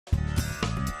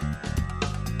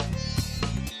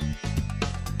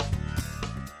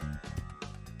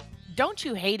Don't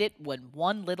you hate it when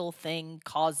one little thing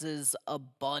causes a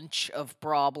bunch of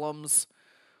problems?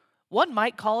 One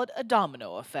might call it a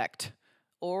domino effect,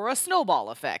 or a snowball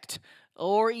effect,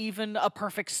 or even a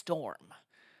perfect storm.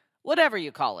 Whatever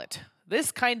you call it,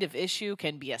 this kind of issue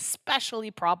can be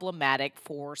especially problematic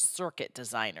for circuit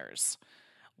designers.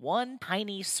 One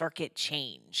tiny circuit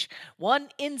change, one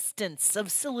instance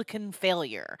of silicon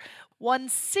failure, one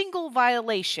single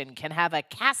violation can have a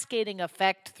cascading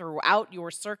effect throughout your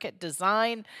circuit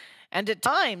design, and at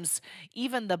times,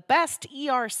 even the best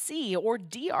ERC or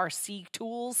DRC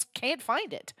tools can't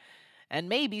find it. And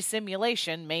maybe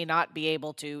simulation may not be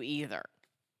able to either.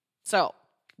 So,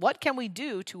 what can we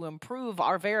do to improve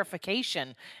our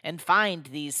verification and find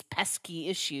these pesky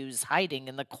issues hiding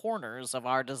in the corners of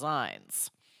our designs?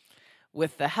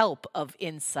 With the help of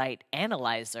Insight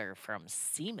Analyzer from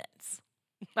Siemens.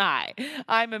 Hi,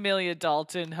 I'm Amelia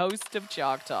Dalton, host of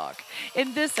Chalk Talk.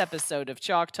 In this episode of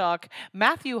Chalk Talk,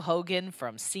 Matthew Hogan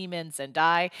from Siemens and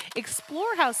I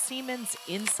explore how Siemens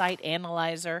Insight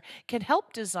Analyzer can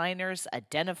help designers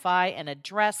identify and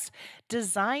address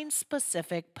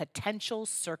design-specific potential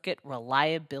circuit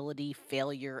reliability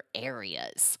failure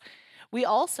areas. We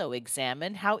also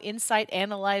examine how Insight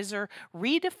Analyzer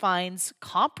redefines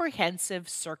comprehensive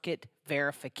circuit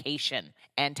verification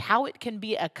and how it can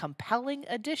be a compelling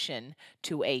addition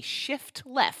to a shift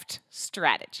left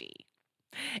strategy.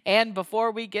 And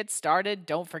before we get started,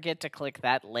 don't forget to click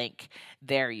that link.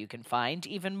 There you can find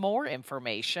even more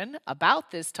information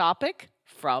about this topic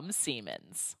from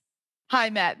Siemens. Hi,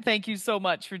 Matt. Thank you so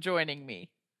much for joining me.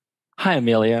 Hi,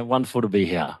 Amelia. Wonderful to be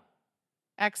here.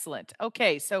 Excellent.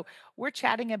 Okay, so we're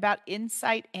chatting about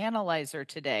Insight Analyzer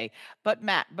today. But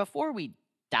Matt, before we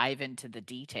dive into the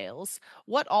details,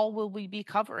 what all will we be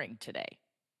covering today?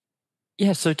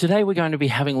 Yeah, so today we're going to be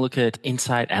having a look at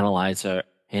Insight Analyzer,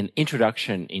 an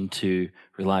introduction into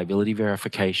reliability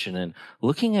verification, and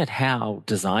looking at how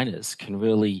designers can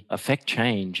really affect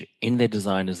change in their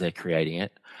design as they're creating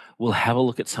it. We'll have a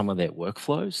look at some of their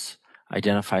workflows,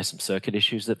 identify some circuit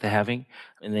issues that they're having,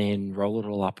 and then roll it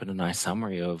all up in a nice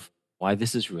summary of why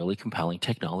this is really compelling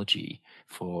technology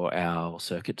for our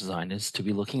circuit designers to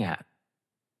be looking at.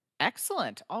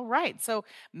 Excellent. All right. So,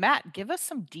 Matt, give us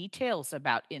some details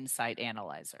about Insight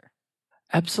Analyzer.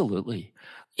 Absolutely.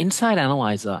 Insight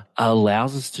Analyzer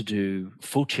allows us to do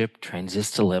full chip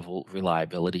transistor level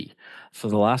reliability. For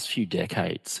the last few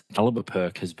decades, Calibre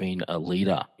PERC has been a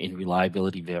leader in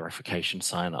reliability verification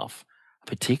sign off,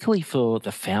 particularly for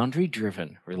the foundry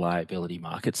driven reliability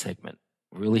market segment.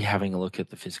 Really having a look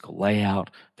at the physical layout,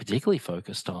 particularly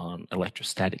focused on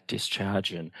electrostatic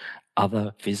discharge and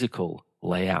other physical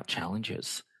layout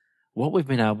challenges. What we've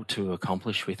been able to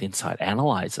accomplish with Insight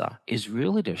Analyzer is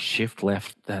really to shift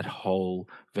left that whole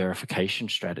verification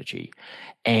strategy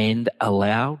and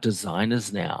allow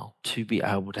designers now to be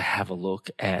able to have a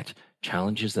look at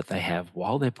challenges that they have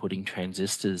while they're putting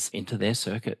transistors into their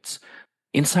circuits.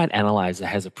 Insight Analyzer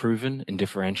has a proven and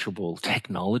differentiable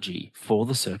technology for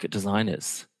the circuit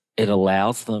designers. It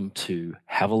allows them to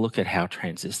have a look at how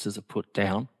transistors are put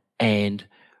down and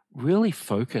really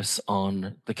focus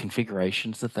on the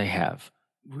configurations that they have,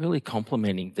 really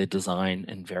complementing their design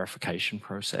and verification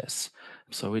process.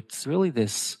 So it's really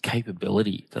this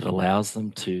capability that allows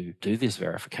them to do this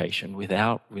verification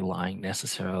without relying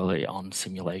necessarily on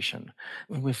simulation.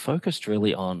 And we're focused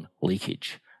really on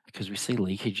leakage, because we see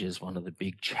leakage as one of the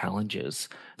big challenges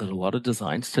that a lot of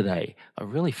designs today are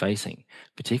really facing,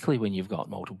 particularly when you've got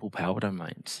multiple power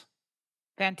domains.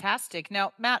 Fantastic.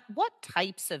 Now, Matt, what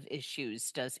types of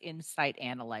issues does Insight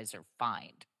Analyzer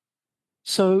find?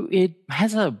 So it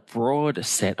has a broad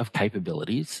set of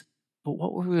capabilities, but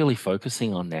what we're really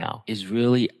focusing on now is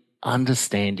really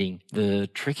understanding the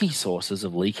tricky sources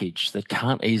of leakage that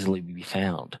can't easily be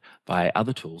found by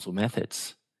other tools or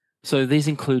methods. So these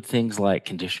include things like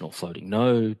conditional floating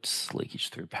nodes, leakage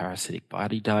through parasitic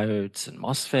body diodes and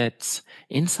MOSFETs.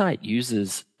 Insight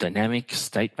uses dynamic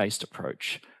state-based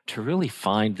approach to really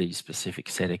find these specific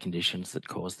set of conditions that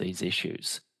cause these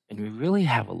issues. And we really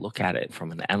have a look at it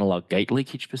from an analog gate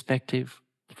leakage perspective,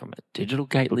 from a digital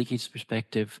gate leakage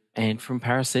perspective, and from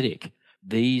parasitic.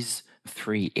 These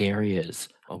three areas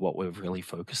are what we're really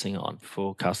focusing on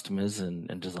for customers and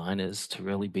designers to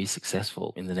really be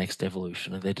successful in the next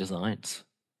evolution of their designs.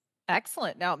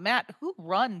 Excellent. Now, Matt, who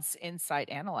runs Insight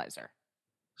Analyzer?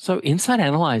 So Insight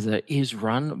Analyzer is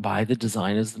run by the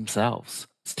designers themselves.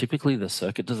 It's typically the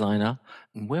circuit designer,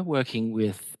 and we're working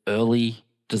with early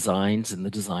designs in the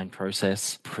design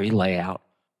process, pre-layout,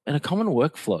 and a common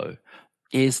workflow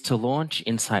is to launch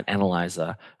Insight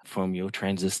Analyzer from your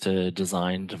transistor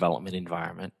design development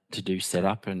environment to do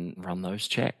setup and run those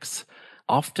checks.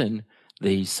 Often,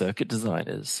 these circuit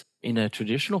designers in a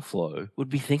traditional flow would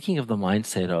be thinking of the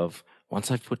mindset of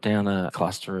once I've put down a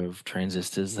cluster of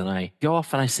transistors, then I go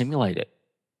off and I simulate it.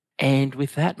 And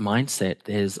with that mindset,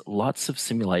 there's lots of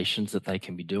simulations that they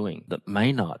can be doing that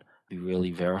may not be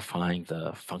really verifying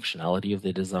the functionality of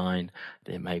their design.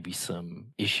 There may be some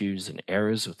issues and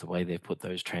errors with the way they've put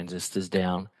those transistors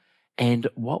down. And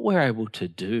what we're able to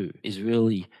do is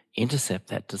really intercept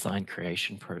that design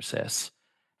creation process.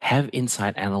 Have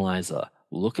Insight Analyzer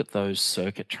look at those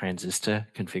circuit transistor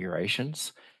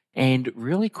configurations and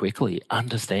really quickly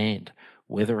understand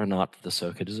whether or not the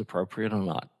circuit is appropriate or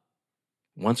not.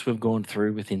 Once we've gone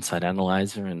through with Insight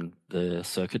Analyzer and the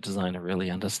circuit designer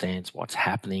really understands what's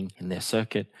happening in their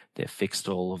circuit, they've fixed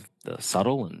all of the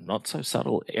subtle and not so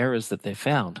subtle errors that they've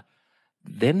found,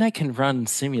 then they can run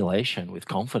simulation with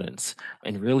confidence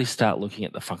and really start looking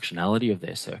at the functionality of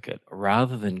their circuit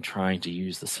rather than trying to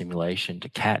use the simulation to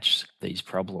catch these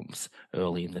problems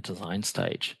early in the design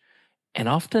stage. And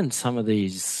often some of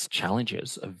these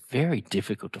challenges are very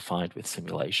difficult to find with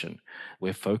simulation.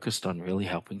 We're focused on really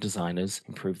helping designers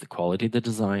improve the quality of the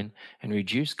design and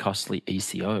reduce costly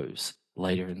ECOs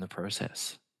later in the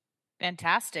process.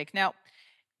 Fantastic. Now,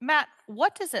 Matt,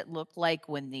 what does it look like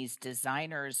when these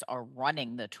designers are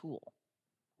running the tool?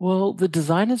 Well, the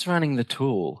designer's running the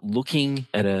tool, looking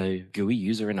at a GUI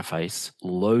user interface,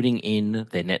 loading in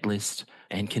their netlist,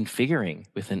 and configuring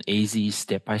with an easy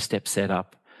step-by-step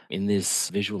setup in this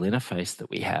visual interface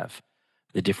that we have.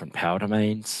 The different power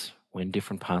domains, when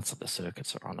different parts of the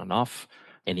circuits are on and off,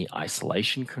 any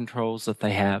isolation controls that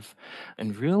they have,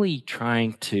 and really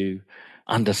trying to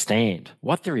understand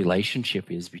what the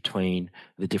relationship is between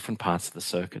the different parts of the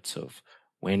circuits of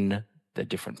when the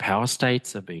different power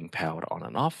states are being powered on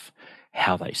and off,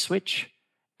 how they switch,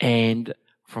 and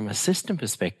from a system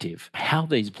perspective, how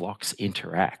these blocks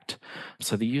interact.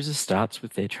 So the user starts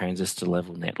with their transistor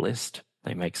level netlist.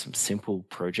 They make some simple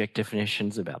project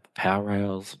definitions about the power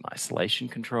rails and isolation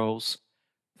controls.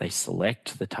 They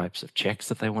select the types of checks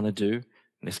that they want to do.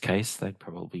 In this case, they'd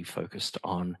probably be focused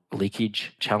on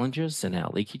leakage challenges and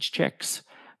our leakage checks.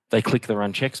 They click the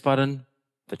Run Checks button,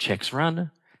 the checks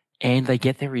run, and they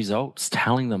get their results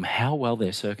telling them how well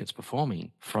their circuit's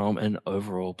performing from an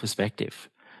overall perspective.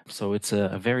 So it's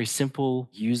a very simple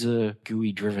user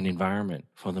GUI-driven environment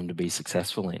for them to be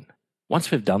successful in.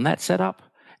 Once we've done that setup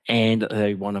and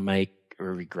they want to make a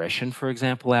regression, for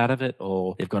example, out of it,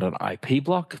 or they've got an IP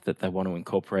block that they want to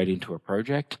incorporate into a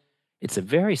project, it's a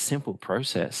very simple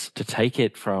process to take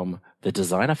it from the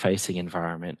designer-facing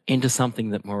environment into something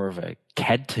that more of a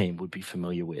CAD team would be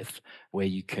familiar with, where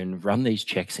you can run these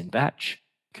checks in batch,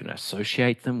 can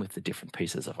associate them with the different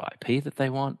pieces of IP that they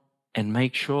want, and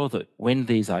make sure that when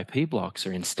these IP blocks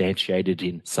are instantiated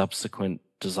in subsequent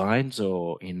designs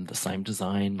or in the same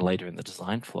design later in the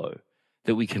design flow,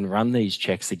 that we can run these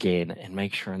checks again and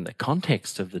make sure in the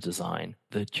context of the design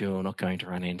that you're not going to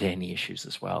run into any issues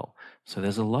as well. So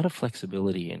there's a lot of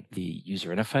flexibility in the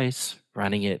user interface,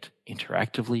 running it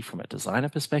interactively from a designer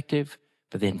perspective,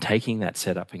 but then taking that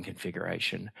setup and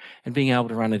configuration and being able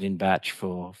to run it in batch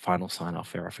for final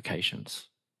sign-off verifications.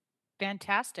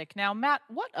 Fantastic. Now, Matt,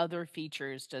 what other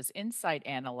features does Insight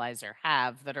Analyzer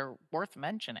have that are worth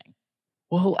mentioning?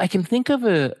 Well, I can think of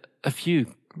a few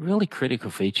really critical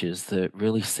features that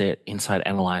really set Insight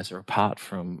Analyzer apart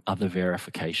from other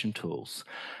verification tools.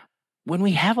 When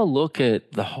we have a look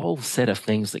at the whole set of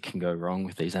things that can go wrong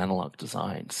with these analog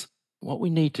designs, what we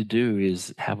need to do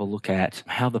is have a look at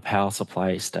how the power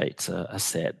supply states are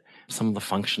set, some of the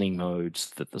functioning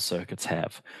modes that the circuits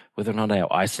have, whether or not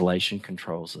our isolation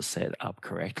controls are set up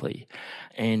correctly.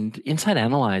 And Insight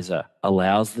Analyzer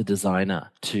allows the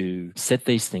designer to set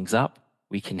these things up.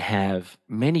 We can have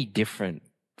many different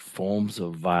forms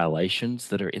of violations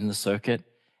that are in the circuit,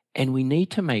 and we need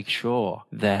to make sure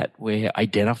that we're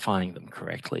identifying them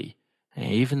correctly,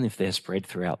 even if they're spread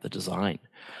throughout the design.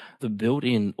 The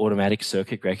built-in automatic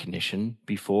circuit recognition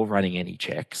before running any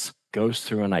checks goes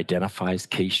through and identifies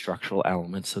key structural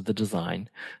elements of the design.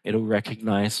 It'll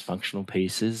recognize functional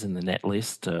pieces in the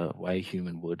netlist the way a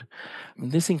human would.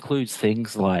 And this includes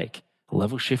things like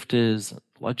level shifters,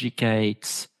 logic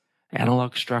gates,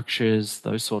 analog structures,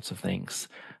 those sorts of things.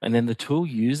 And then the tool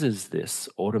uses this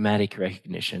automatic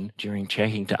recognition during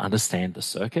checking to understand the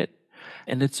circuit.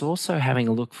 And it's also having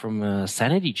a look from a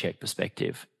sanity check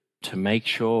perspective to make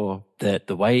sure that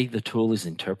the way the tool is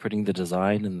interpreting the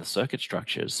design and the circuit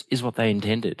structures is what they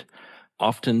intended.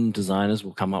 Often designers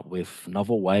will come up with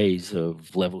novel ways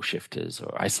of level shifters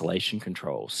or isolation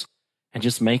controls, and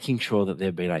just making sure that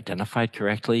they've been identified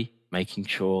correctly, making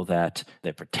sure that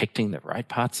they're protecting the right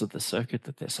parts of the circuit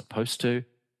that they're supposed to,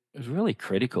 is really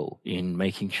critical in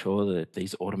making sure that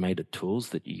these automated tools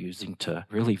that you're using to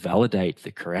really validate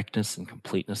the correctness and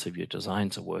completeness of your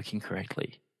designs are working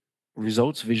correctly.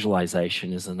 Results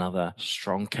visualization is another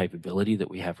strong capability that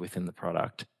we have within the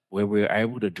product, where we're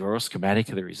able to draw a schematic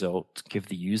of the result, give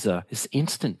the user this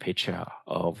instant picture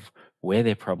of where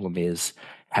their problem is,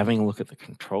 having a look at the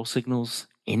control signals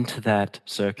into that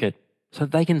circuit so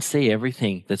that they can see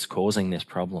everything that's causing this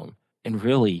problem and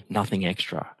really nothing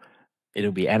extra.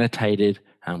 It'll be annotated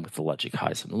with the logic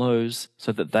highs and lows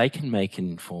so that they can make an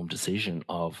informed decision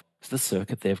of, is the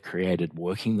circuit they've created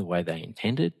working the way they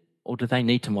intended, or do they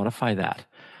need to modify that?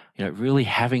 Really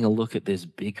having a look at this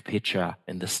big picture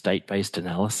and the state-based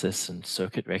analysis and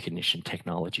circuit recognition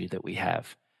technology that we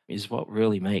have is what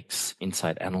really makes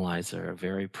Insight Analyzer a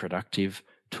very productive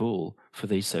tool for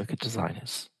these circuit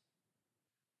designers.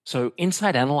 So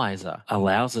Insight Analyzer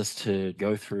allows us to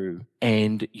go through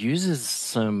and uses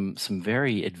some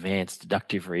very advanced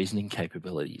deductive reasoning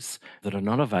capabilities that are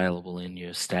not available in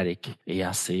your static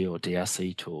ERC or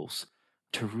DRC tools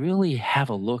to really have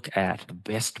a look at the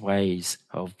best ways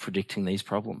of predicting these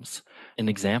problems. An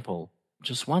example,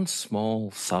 just one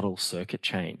small subtle circuit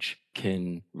change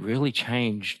can really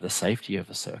change the safety of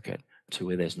a circuit to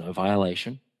where there's no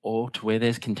violation or to where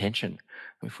there's contention.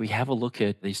 If we have a look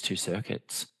at these two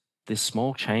circuits, this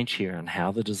small change here on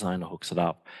how the designer hooks it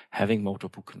up, having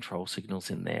multiple control signals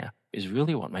in there, is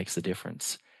really what makes the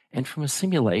difference. And from a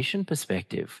simulation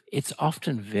perspective, it's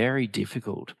often very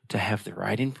difficult to have the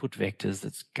right input vectors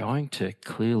that's going to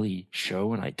clearly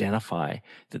show and identify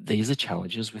that these are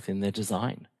challenges within their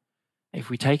design. If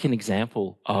we take an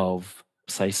example of,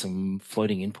 say, some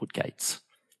floating input gates,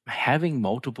 having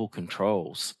multiple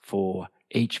controls for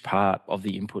each part of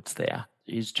the inputs there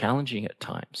is challenging at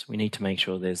times. We need to make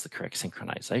sure there's the correct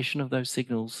synchronization of those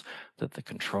signals, that the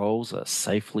controls are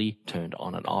safely turned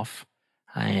on and off.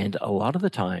 And a lot of the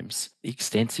times, the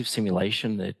extensive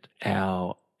simulation that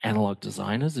our analog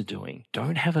designers are doing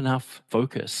don't have enough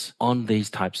focus on these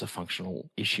types of functional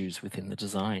issues within the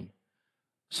design.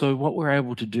 So what we're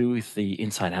able to do with the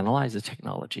Insight Analyzer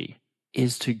technology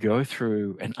is to go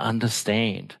through and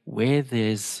understand where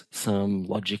there's some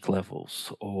logic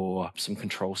levels or some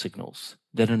control signals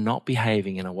that are not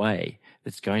behaving in a way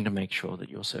that's going to make sure that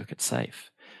your circuit's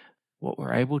safe. What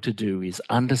we're able to do is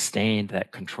understand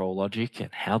that control logic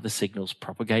and how the signals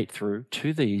propagate through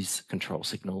to these control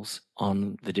signals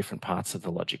on the different parts of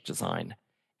the logic design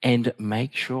and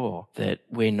make sure that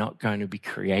we're not going to be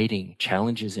creating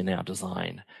challenges in our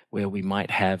design where we might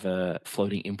have a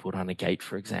floating input on a gate,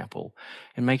 for example,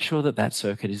 and make sure that that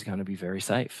circuit is going to be very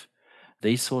safe.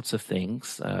 These sorts of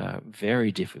things are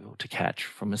very difficult to catch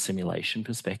from a simulation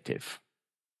perspective.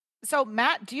 So,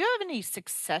 Matt, do you have any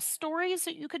success stories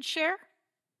that you could share?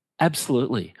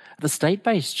 Absolutely. The state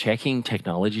based checking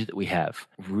technology that we have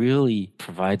really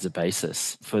provides a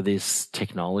basis for this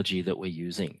technology that we're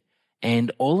using.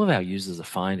 And all of our users are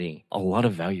finding a lot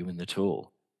of value in the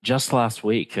tool. Just last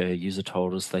week, a user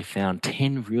told us they found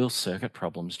 10 real circuit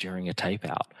problems during a tape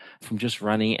out from just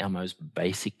running our most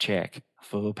basic check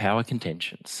for power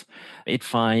contentions. It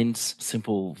finds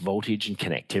simple voltage and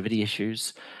connectivity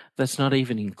issues. That's not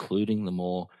even including the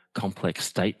more complex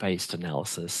state-based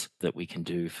analysis that we can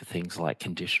do for things like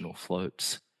conditional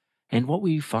floats. And what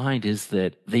we find is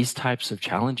that these types of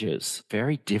challenges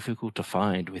very difficult to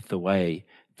find with the way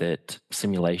that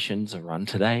simulations are run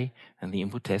today and the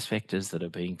input test vectors that are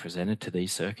being presented to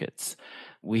these circuits.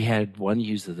 We had one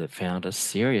user that found a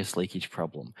serious leakage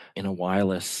problem in a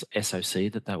wireless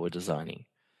SoC that they were designing.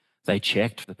 They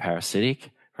checked the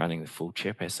parasitic running the full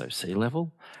chip SoC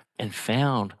level and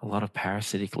found a lot of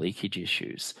parasitic leakage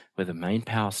issues where the main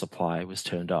power supply was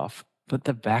turned off, but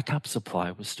the backup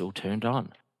supply was still turned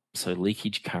on. So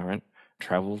leakage current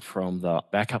traveled from the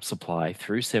backup supply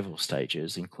through several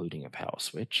stages, including a power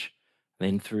switch,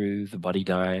 then through the body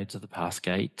diodes of the pass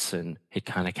gates, and it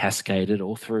kind of cascaded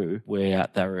all through where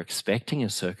they were expecting a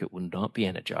circuit would not be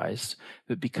energized,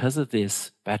 but because of this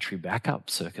battery backup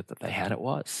circuit that they had, it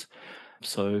was.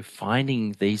 So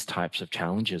finding these types of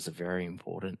challenges are very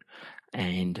important.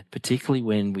 And particularly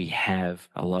when we have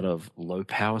a lot of low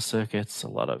power circuits, a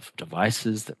lot of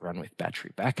devices that run with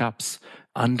battery backups,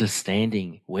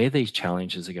 understanding where these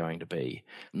challenges are going to be,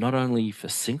 not only for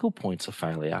single points of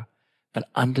failure, but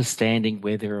understanding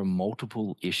where there are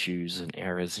multiple issues and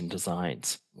errors in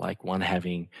designs, like one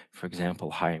having, for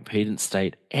example, high impedance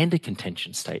state and a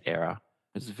contention state error.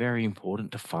 It's very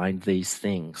important to find these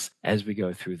things as we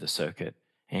go through the circuit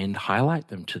and highlight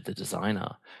them to the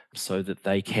designer so that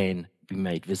they can be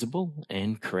made visible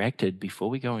and corrected before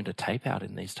we go into tape out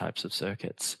in these types of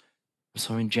circuits.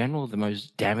 So, in general, the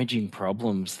most damaging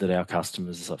problems that our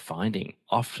customers are finding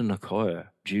often occur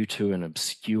due to an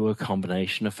obscure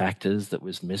combination of factors that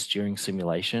was missed during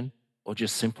simulation or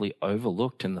just simply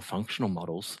overlooked in the functional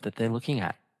models that they're looking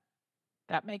at.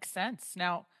 That makes sense.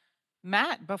 Now,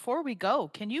 Matt, before we go,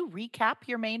 can you recap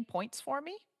your main points for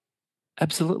me?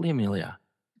 Absolutely, Amelia.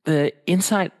 The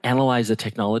Insight Analyzer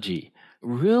technology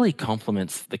really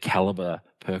complements the Caliber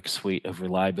Perk suite of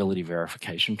reliability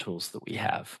verification tools that we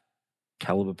have.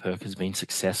 Caliber Perk has been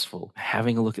successful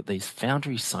having a look at these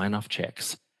foundry sign off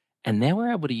checks. And now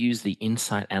we're able to use the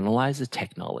Insight Analyzer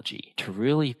technology to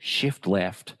really shift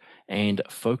left and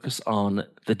focus on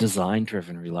the design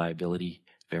driven reliability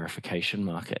verification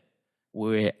market.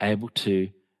 We're able to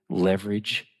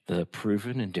leverage the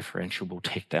proven and differentiable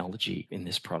technology in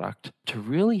this product to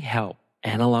really help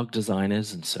analog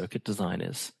designers and circuit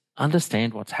designers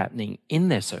understand what's happening in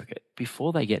their circuit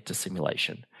before they get to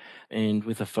simulation. And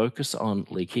with a focus on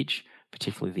leakage,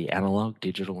 particularly the analog,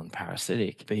 digital, and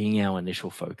parasitic being our initial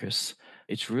focus,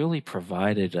 it's really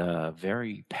provided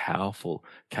very powerful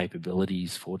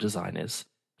capabilities for designers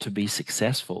to be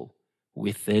successful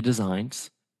with their designs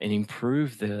and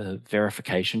improve the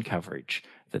verification coverage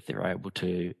that they're able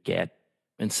to get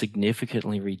and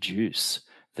significantly reduce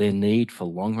their need for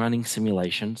long running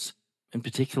simulations, and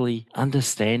particularly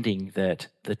understanding that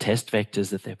the test vectors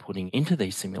that they're putting into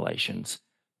these simulations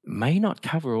may not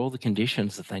cover all the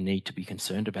conditions that they need to be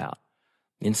concerned about.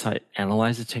 Insight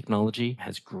Analyzer technology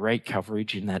has great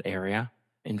coverage in that area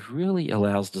and really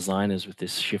allows designers with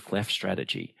this shift left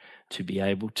strategy to be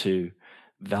able to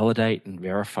validate and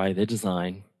verify their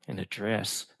design and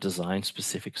address design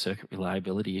specific circuit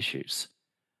reliability issues.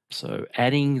 So,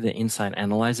 adding the Insight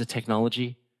Analyzer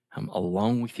technology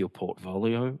along with your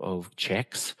portfolio of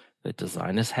checks that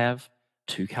designers have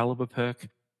to Caliber Perk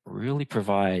really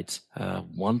provides a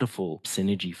wonderful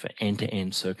synergy for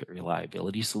end-to-end circuit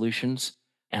reliability solutions.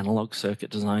 Analog circuit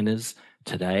designers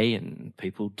today and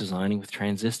people designing with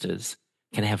transistors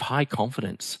can have high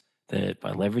confidence that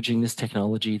by leveraging this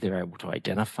technology, they're able to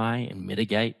identify and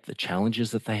mitigate the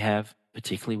challenges that they have,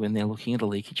 particularly when they're looking at a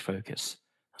leakage focus.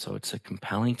 So it's a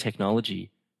compelling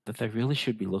technology that they really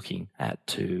should be looking at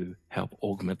to help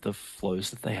augment the flows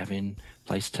that they have in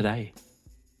place today.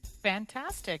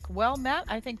 Fantastic. Well, Matt,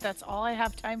 I think that's all I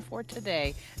have time for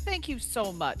today. Thank you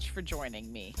so much for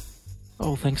joining me.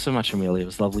 Oh, thanks so much, Amelia. It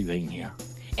was lovely being here.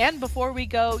 And before we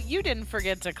go, you didn't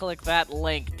forget to click that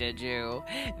link, did you?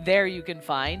 There you can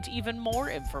find even more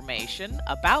information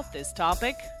about this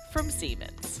topic from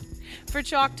Siemens. For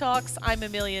Chalk Talks, I'm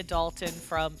Amelia Dalton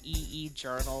from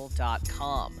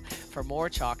eejournal.com. For more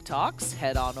Chalk Talks,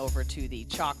 head on over to the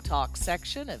Chalk Talk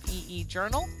section of EE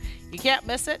Journal. You can't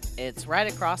miss it, it's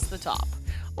right across the top.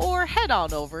 Or head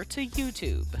on over to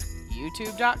YouTube,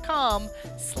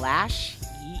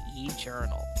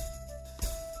 youtube.com/EEJournal.